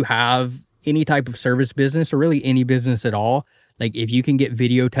if you have any type of service business or really any business at all, like if you can get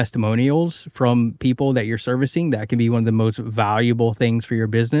video testimonials from people that you're servicing, that can be one of the most valuable things for your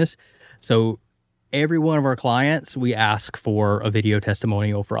business. So every one of our clients, we ask for a video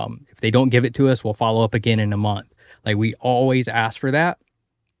testimonial from. If they don't give it to us, we'll follow up again in a month. Like we always ask for that,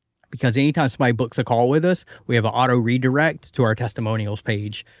 because anytime somebody books a call with us, we have an auto redirect to our testimonials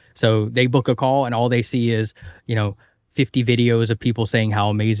page. So they book a call and all they see is, 50 videos of people saying how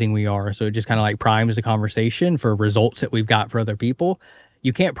amazing we are. So it just kind of like primes the conversation for results that we've got for other people.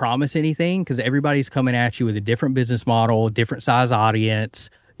 You can't promise anything because everybody's coming at you with a different business model, different size audience,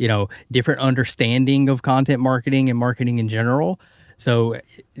 different understanding of content marketing and marketing in general. So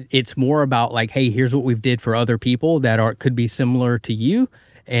it's more about like, hey, here's what we've did for other people that could be similar to you.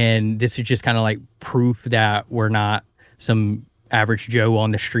 And this is just kind of like proof that we're not some average Joe on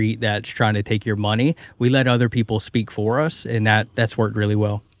the street that's trying to take your money. We let other people speak for us, and that's worked really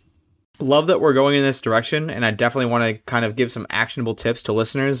well. Love that we're going in this direction, and I definitely want to kind of give some actionable tips to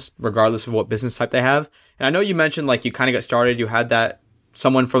listeners, regardless of what business type they have. And I know you mentioned like you kind of got started, you had that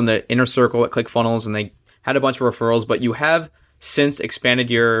someone from the inner circle at ClickFunnels, and they had a bunch of referrals, but you have since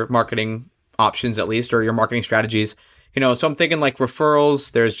expanded your marketing options at least, or your marketing strategies. So I'm thinking like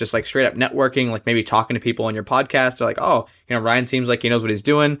referrals, there's just like straight up networking, like maybe talking to people on your podcast. They're like, oh, Ryan seems like he knows what he's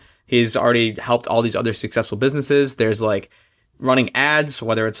doing. He's already helped all these other successful businesses. There's like running ads,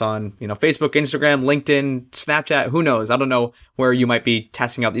 whether it's on, Facebook, Instagram, LinkedIn, Snapchat, who knows? I don't know where you might be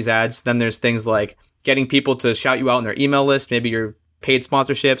testing out these ads. Then there's things like getting people to shout you out on their email list. Maybe you're paid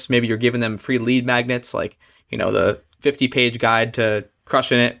sponsorships. Maybe you're giving them free lead magnets, like, the 50-page guide to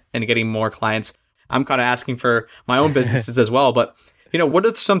crushing it and getting more clients. I'm kind of asking for my own businesses as well. But, what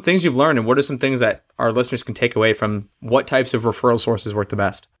are some things you've learned and what are some things that our listeners can take away from what types of referral sources work the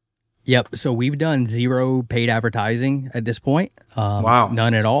best? Yep. So we've done 0 paid advertising at this point. Wow.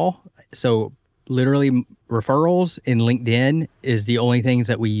 None at all. So literally referrals in LinkedIn is the only things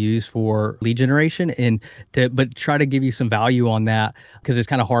that we use for lead generation, but try to give you some value on that because it's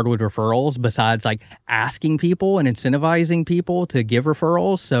kind of hard with referrals besides like asking people and incentivizing people to give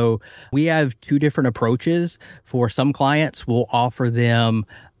referrals. So we have 2 different approaches. For some clients, we'll offer them,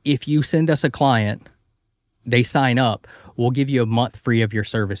 if you send us a client, they sign up, we'll give you a month free of your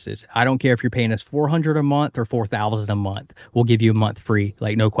services. I don't care if you're paying us $400 a month or $4,000 a month. We'll give you a month free,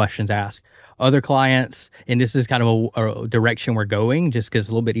 like no questions asked. Other clients, and this is kind of a direction we're going just because it's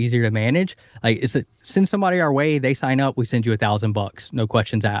a little bit easier to manage. Like, send somebody our way, they sign up, we send you $1,000, no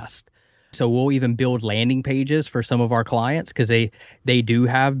questions asked. So we'll even build landing pages for some of our clients because they do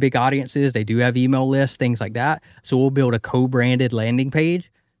have big audiences, they do have email lists, things like that. So we'll build a co-branded landing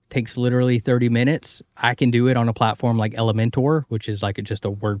page. Takes literally 30 minutes. I can do it on a platform like Elementor, which is like just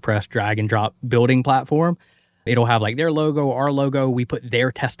a WordPress drag and drop building platform. It'll have like their logo, our logo. We put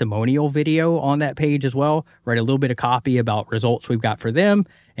their testimonial video on that page as well. Write a little bit of copy about results we've got for them.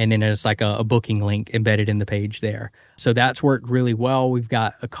 And then there's like a booking link embedded in the page there. So that's worked really well. We've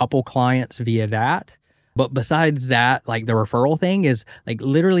got a couple clients via that. But besides that, like the referral thing is like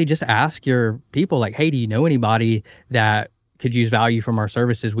literally just ask your people like, hey, do you know anybody that could use value from our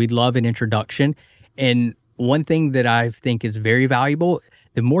services? We'd love an introduction. And one thing that I think is very valuable,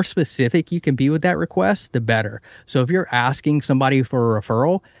 the more specific you can be with that request, the better. So if you're asking somebody for a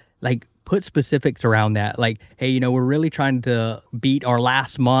referral, like put specifics around that. Like, hey, we're really trying to beat our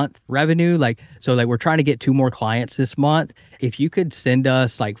last month revenue. So we're trying to get 2 more clients this month. If you could send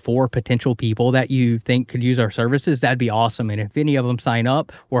us like 4 potential people that you think could use our services, that'd be awesome. And if any of them sign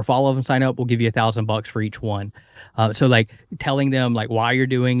up, or if all of them sign up, we'll give you $1,000 for each one. So like telling them like why you're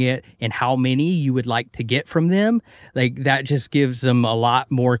doing it and how many you would like to get from them, like that just gives them a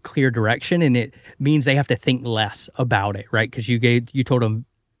lot more clear direction, and it means they have to think less about it, right? Because you told them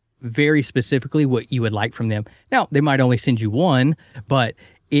very specifically what you would like from them. Now they might only send you one, but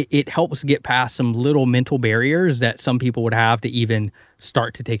it helps get past some little mental barriers that some people would have to even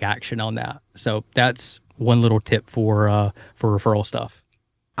start to take action on that. So that's one little tip for referral stuff.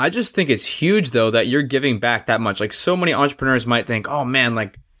 I just think it's huge though that you're giving back that much. Like so many entrepreneurs might think, oh man,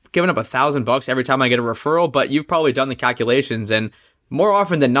 like giving up $1,000 every time I get a referral, but you've probably done the calculations, and more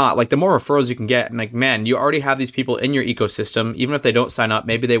often than not, like the more referrals you can get, and like, man, you already have these people in your ecosystem. Even if they don't sign up,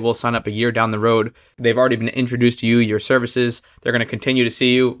 maybe they will sign up a year down the road. They've already been introduced to you, your services. They're going to continue to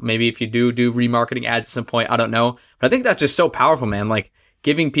see you. Maybe if you do remarketing ads at some point, I don't know. But I think that's just so powerful, man. Like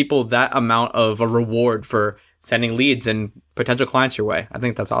giving people that amount of a reward for sending leads and potential clients your way. I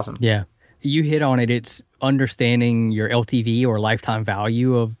think that's awesome. Yeah. You hit on it. It's understanding your LTV or lifetime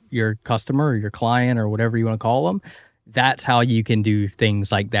value of your customer or your client or whatever you want to call them. That's how you can do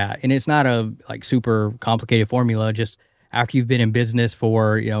things like that. And it's not a like super complicated formula. Just after you've been in business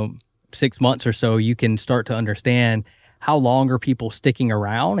for, 6 months or so, you can start to understand how long are people sticking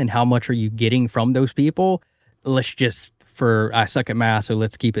around and how much are you getting from those people. I suck at math, so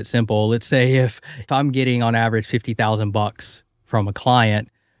let's keep it simple. Let's say if I'm getting on average $50,000 from a client,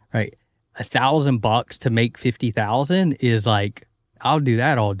 right? $1,000 to make 50,000 is like, I'll do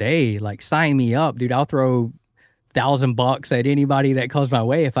that all day. Like sign me up, dude. I'll throw $1,000 at anybody that comes my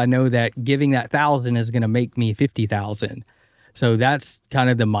way if I know that giving that 1,000 is going to make me 50,000. So that's kind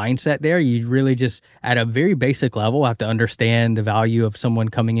of the mindset there. You really just at a very basic level have to understand the value of someone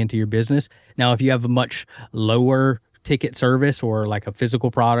coming into your business. Now, if you have a much lower ticket service or like a physical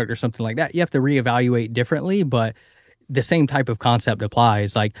product or something like that, you have to reevaluate differently, but the same type of concept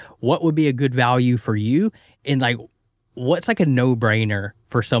applies. Like what would be a good value for you, and like what's like a no-brainer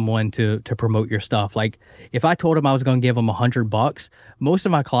for someone to promote your stuff. Like if I told them I was going to give them $100, most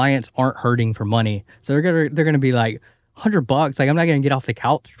of my clients aren't hurting for money, so they're gonna be like, $100, like I'm not gonna get off the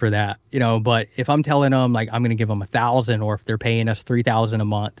couch for that, but if I'm telling them like I'm gonna give them 1,000, or if they're paying us 3,000 a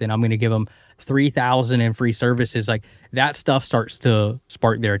month and I'm gonna give them 3,000 in free services, like that stuff starts to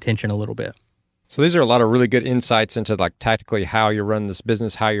spark their attention a little bit. So these are a lot of really good insights into like tactically how you run this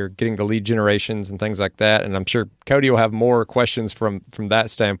business, how you're getting the lead generations and things like that. And I'm sure Cody will have more questions from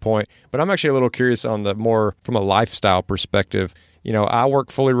that standpoint, but I'm actually a little curious on the more from a lifestyle perspective. I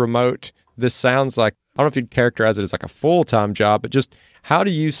work fully remote. This sounds like, I don't know if you'd characterize it as like a full-time job, but just how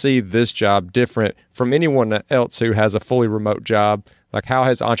do you see this job different from anyone else who has a fully remote job? Like how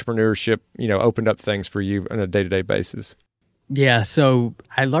has entrepreneurship, opened up things for you on a day-to-day basis? Yeah, so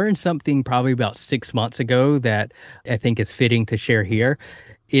I learned something probably about 6 months ago that I think is fitting to share here.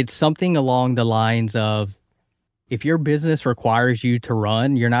 It's something along the lines of, if your business requires you to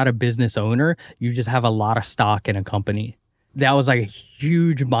run, you're not a business owner, you just have a lot of stock in a company. That was like a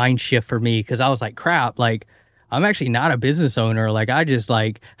huge mind shift for me, because I was like, crap, like I'm actually not a business owner. Like I just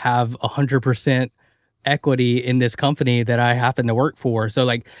like have 100% equity in this company that I happen to work for. So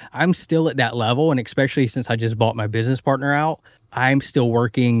like I'm still at that level, and especially since I just bought my business partner out, I'm still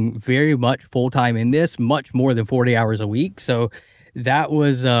working very much full-time in this, much more than 40 hours a week. So that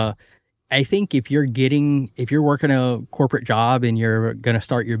was I think if you're working a corporate job and you're going to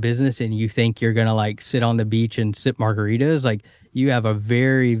start your business and you think you're going to like sit on the beach and sip margaritas, like you have a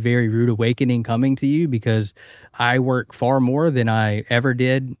very, very rude awakening coming to you, because I work far more than I ever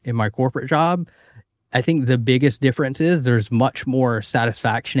did in my corporate job. I think the biggest difference is there's much more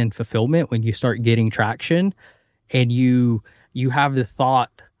satisfaction and fulfillment when you start getting traction, and you have the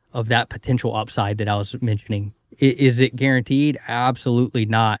thought of that potential upside that I was mentioning. Is it guaranteed? Absolutely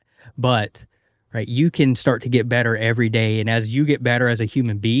not. But right, you can start to get better every day. And as you get better as a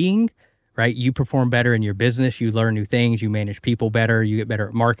human being, right, you perform better in your business, you learn new things, you manage people better, you get better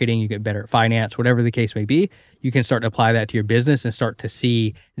at marketing, you get better at finance, whatever the case may be. You can start to apply that to your business and start to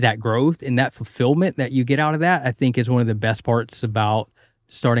see that growth and that fulfillment that you get out of that. I think is one of the best parts about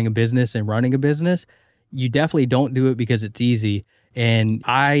starting a business and running a business. You definitely don't do it because it's easy. And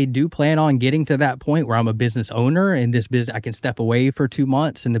I do plan on getting to that point where I'm a business owner, and this business, I can step away for 2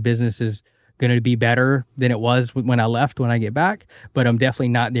 months and the business is going to be better than it was when I left when I get back. But I'm definitely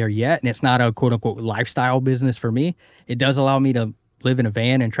not there yet. And it's not a quote unquote lifestyle business for me. It does allow me to live in a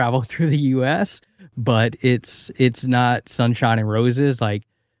van and travel through the US, but it's not sunshine and roses. Like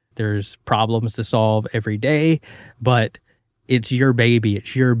There's problems to solve every day, but it's your baby.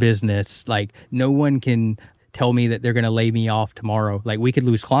 It's your business. Like, no one can tell me that they're going to lay me off tomorrow. Like, we could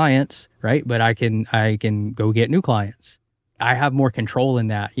lose clients, right? But I can go get new clients. I have more control in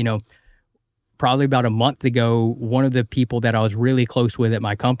that. Probably about a month ago, one of the people that I was really close with at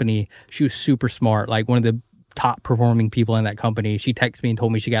my company, she was super smart, like one of the top performing people in that company. She texted me and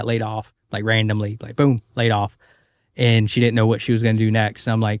told me she got laid off, like randomly, like boom, laid off. And she didn't know what she was going to do next.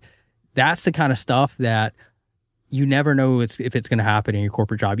 And I'm like, that's the kind of stuff that you never know if it's going to happen in your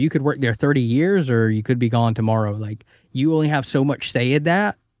corporate job. You could work there 30 years or you could be gone tomorrow. Like, you only have so much say in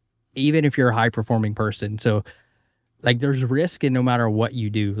that, even if you're a high performing person. So like, there's risk in no matter what you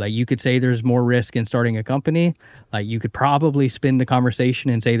do. Like, you could say there's more risk in starting a company. Like, you could probably spin the conversation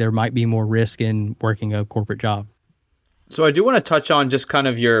and say there might be more risk in working a corporate job. So I do want to touch on just kind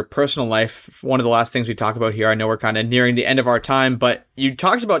of your personal life. One of the last things we talk about here, I know we're kind of nearing the end of our time, but you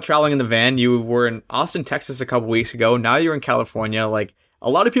talked about traveling in the van. You were in Austin, Texas a couple weeks ago. Now you're in California. Like, a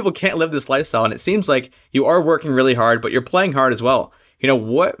lot of people can't live this lifestyle, and it seems like you are working really hard, but you're playing hard as well.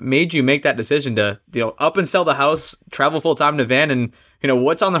 What made you make that decision to, up and sell the house, travel full time in a van, and,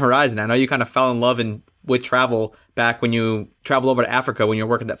 what's on the horizon? I know you kind of fell in love with travel back when you traveled over to Africa when you were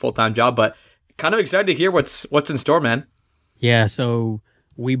working that full time job, but kind of excited to hear what's in store, man. Yeah, so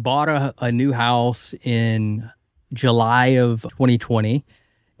we bought a new house in July of 2020,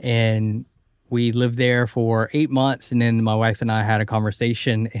 and we lived there for 8 months, and then my wife and I had a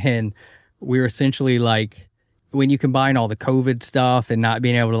conversation, and we were essentially like, when you combine all the COVID stuff and not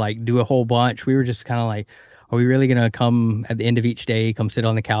being able to like do a whole bunch, we were just kind of like, are we really going to come at the end of each day, come sit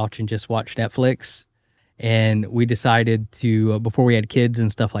on the couch and just watch Netflix? And we decided to, before we had kids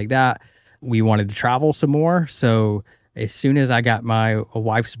and stuff like that, we wanted to travel some more. So as soon as I got my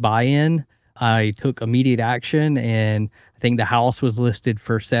wife's buy-in, I took immediate action, and I think the house was listed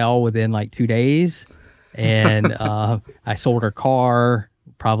for sale within like 2 days. And I sold her car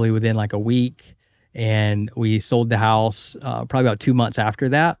probably within like a week, and we sold the house probably about 2 months after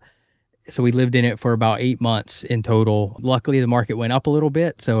that. So we lived in it for about 8 months in total. Luckily, the market went up a little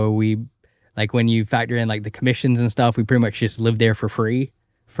bit. So we, like, when you factor in like the commissions and stuff, we pretty much just lived there for free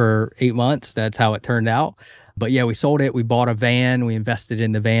for 8 months. That's how it turned out. But yeah, we sold it. We bought a van. We invested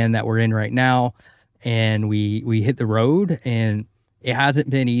in the van that we're in right now, and we hit the road. And it hasn't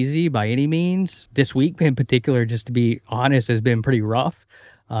been easy by any means. This week in particular, just to be honest, has been pretty rough.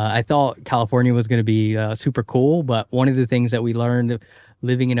 I thought California was going to be super cool, but one of the things that we learned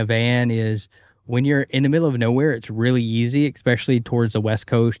living in a van is when you're in the middle of nowhere, it's really easy, especially towards the West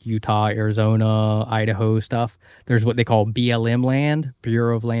Coast, Utah, Arizona, Idaho stuff. There's what they call BLM land,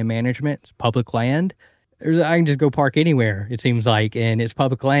 Bureau of Land Management. It's public land. I can just go park anywhere, it seems like, and it's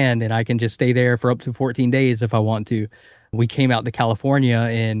public land, and I can just stay there for up to 14 days if I want to. We came out to California,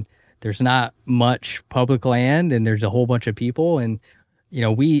 and there's not much public land, and there's a whole bunch of people, and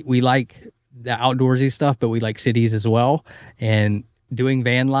we like the outdoorsy stuff, but we like cities as well. And doing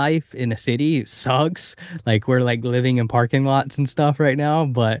van life in a city sucks. Like, we're like living in parking lots and stuff right now,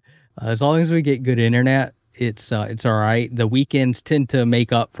 but as long as we get good internet, it's all right. The weekends tend to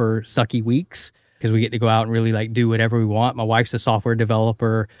make up for sucky weeks, because we get to go out and really like do whatever we want. My wife's a software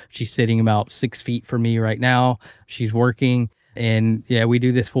developer. She's sitting about 6 feet from me right now. She's working, and yeah, we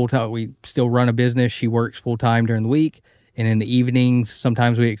do this full time. We still run a business. She works full time during the week, and in the evenings,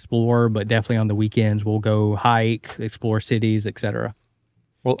 sometimes we explore, but definitely on the weekends, we'll go hike, explore cities, etc.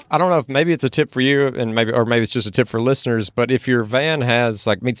 Well, I don't know if maybe it's a tip for you, and maybe it's just a tip for listeners, but if your van has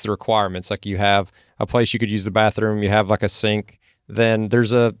meets the requirements, like you have a place you could use the bathroom, you have like a sink, then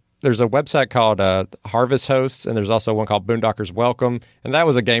there's a website called Harvest Hosts, and there's also one called Boondockers Welcome, and that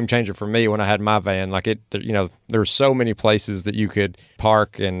was a game changer for me when I had my van. Like, there's so many places that you could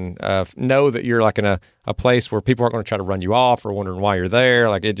park and know that you're like in a place where people aren't going to try to run you off or wondering why you're there.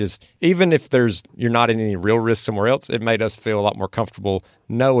 Like, it just, even if you're not in any real risk somewhere else, it made us feel a lot more comfortable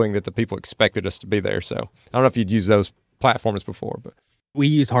knowing that the people expected us to be there. So I don't know if you'd used those platforms before, but we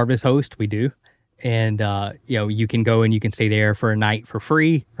use Harvest Host. We do. And, you can go and you can stay there for a night for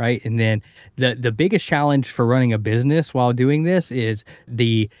free, right? And then the biggest challenge for running a business while doing this is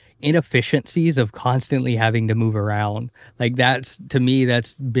the inefficiencies of constantly having to move around. Like, to me,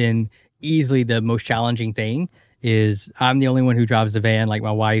 that's been easily the most challenging thing. Is I'm the only one who drives the van. Like,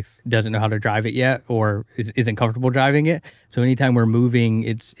 my wife doesn't know how to drive it yet, or isn't comfortable driving it. So anytime we're moving,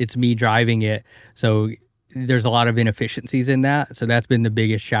 it's me driving it. So there's a lot of inefficiencies in that. So that's been the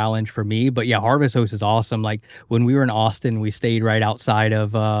biggest challenge for me. But yeah, Harvest Host is awesome. Like, when we were in Austin, we stayed right outside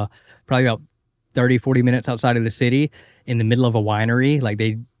of probably about 30, 40 minutes outside of the city in the middle of a winery. Like,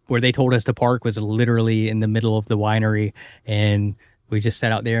 where they told us to park was literally in the middle of the winery. And we just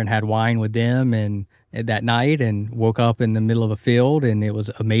sat out there and had wine with them and that night, and woke up in the middle of a field, and it was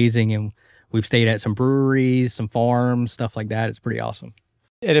amazing. And we've stayed at some breweries, some farms, stuff like that. It's pretty awesome.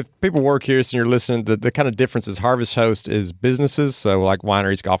 And if people were curious and you're listening, the kind of difference is Harvest Host is businesses, so like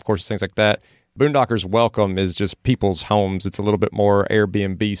wineries, golf courses, things like that. Boondockers Welcome is just people's homes. It's a little bit more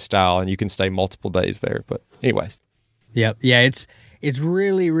Airbnb style, and you can stay multiple days there. But anyways. Yep. Yeah, it's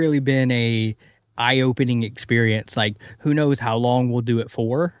really, really been a eye-opening experience. Like, who knows how long we'll do it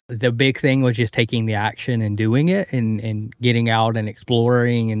for. The big thing was just taking the action and doing it and getting out and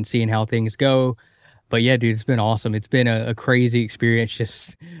exploring and seeing how things go. But yeah, dude, it's been awesome. It's been a crazy experience,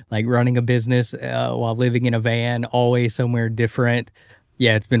 just like running a business while living in a van, always somewhere different.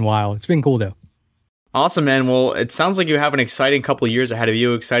 Yeah, it's been wild. It's been cool, though. Awesome, man. Well, it sounds like you have an exciting couple of years ahead of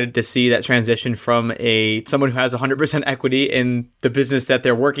you. Excited to see that transition from someone who has 100% equity in the business that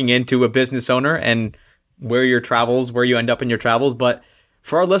they're working in to a business owner, and where you end up in your travels. But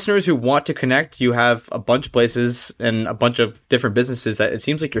for our listeners who want to connect, you have a bunch of places and a bunch of different businesses that it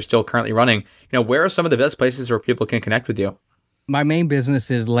seems like you're still currently running. Where are some of the best places where people can connect with you? My main business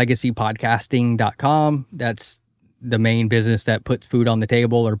is legacypodcasting.com. That's the main business that puts food on the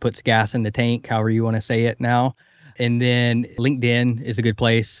table or puts gas in the tank, however you want to say it now. And then LinkedIn is a good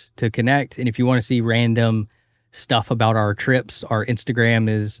place to connect. And if you want to see random stuff about our trips, our Instagram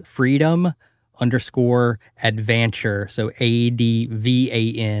is freedom_adventure. So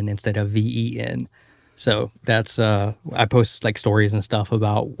ADVAN instead of VEN. So that's, I post like stories and stuff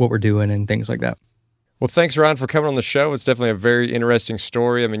about what we're doing and things like that. Well, thanks, Ryan, for coming on the show. It's definitely a very interesting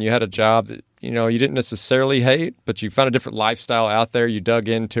story. I mean, you had a job that, you didn't necessarily hate, but you found a different lifestyle out there. You dug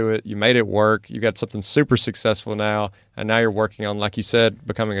into it. You made it work. You got something super successful now. And now you're working on, like you said,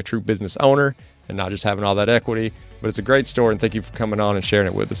 becoming a true business owner and not just having all that equity. But it's a great story, and thank you for coming on and sharing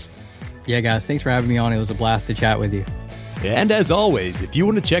it with us. Yeah, guys, thanks for having me on. It was a blast to chat with you. And as always, if you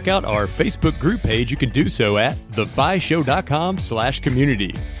want to check out our Facebook group page, you can do so at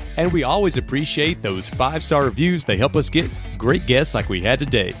thefishow.com/community. And we always appreciate those 5-star reviews. They help us get great guests like we had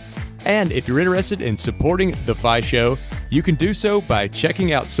today. And if you're interested in supporting The Fi Show, you can do so by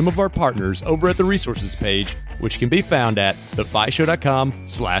checking out some of our partners over at the resources page, which can be found at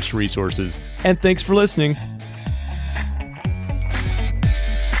thefishow.com/resources. And thanks for listening.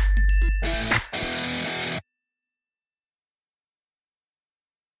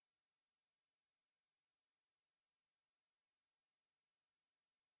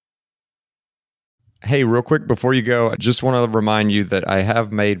 Hey, real quick before you go, I just want to remind you that I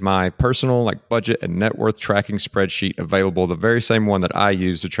have made my personal budget and net worth tracking spreadsheet available, the very same one that I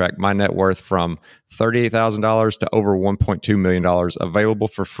use to track my net worth from $38,000 to over $1.2 million, available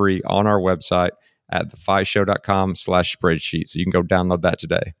for free on our website at thefishow.com/spreadsheet. So you can go download that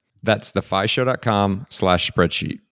today. That's thefishow.com/spreadsheet.